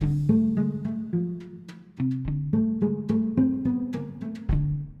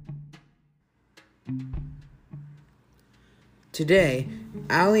Today,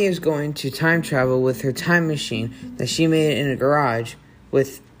 Allie is going to time travel with her time machine that she made in a garage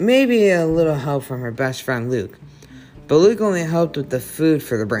with maybe a little help from her best friend Luke. But Luke only helped with the food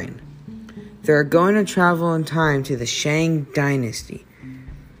for the brain. They're going to travel in time to the Shang Dynasty.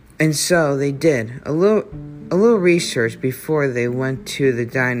 And so they did a little research before they went to the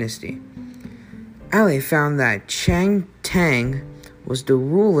dynasty. Allie found that Chang Tang was the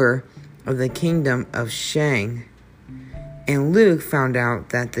ruler of the kingdom of Shang. And Luke found out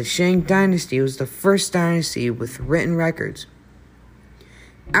that the Shang Dynasty was the first dynasty with written records.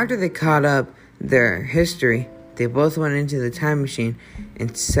 After they caught up their history, they both went into the time machine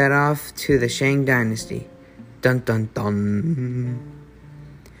and set off to the Shang Dynasty. Dun dun dun.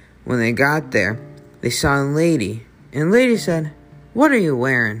 When they got there, they saw a lady, and the lady said, "What are you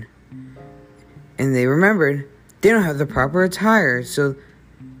wearing?" And they remembered they don't have the proper attire, so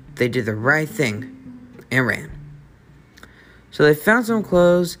they did the right thing and ran. So they found some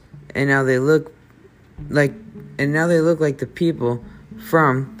clothes, and now they look like the people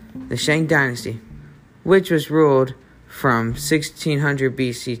from the Shang Dynasty, which was ruled from 1600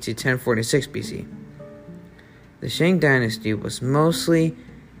 BC to 1046 BC. The Shang Dynasty was mostly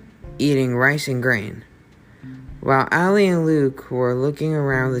eating rice and grain. While Allie and Luke were looking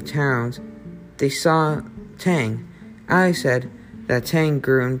around the towns, they saw Tang. Allie said that Tang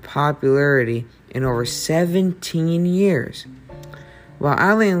grew in popularity in over 17 years. While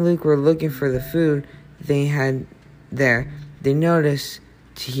Allie and Luke were looking for the food they had there, they noticed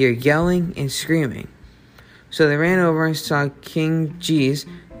to hear yelling and screaming. So they ran over and saw King Ji's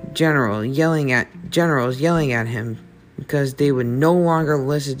generals yelling at him because they would no longer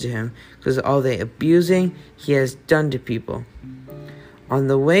listen to him because of all the abusing he has done to people. On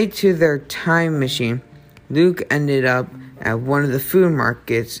the way to their time machine, Luke ended up at one of the food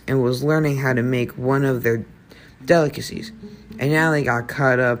markets and was learning how to make one of their delicacies. And Allie got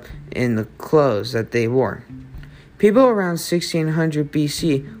caught up in the clothes that they wore. People around 1600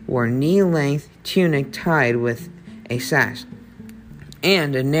 BC wore knee-length tunic tied with a sash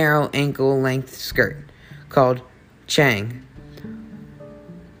and a narrow ankle-length skirt called Chang.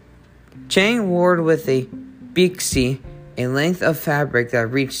 Chang wore with a bixi, a length of fabric that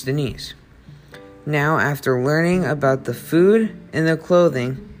reached the knees. Now, after learning about the food and the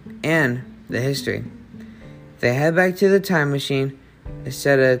clothing and the history, they head back to the time machine and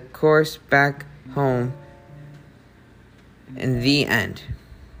set a course back home. In the end.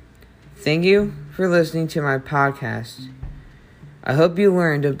 Thank you for listening to my podcast. I hope you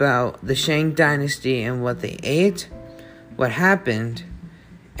learned about the Shang Dynasty and what they ate, what happened,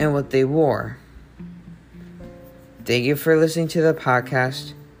 and what they wore. Thank you for listening to the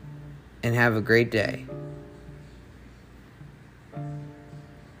podcast, and have a great day.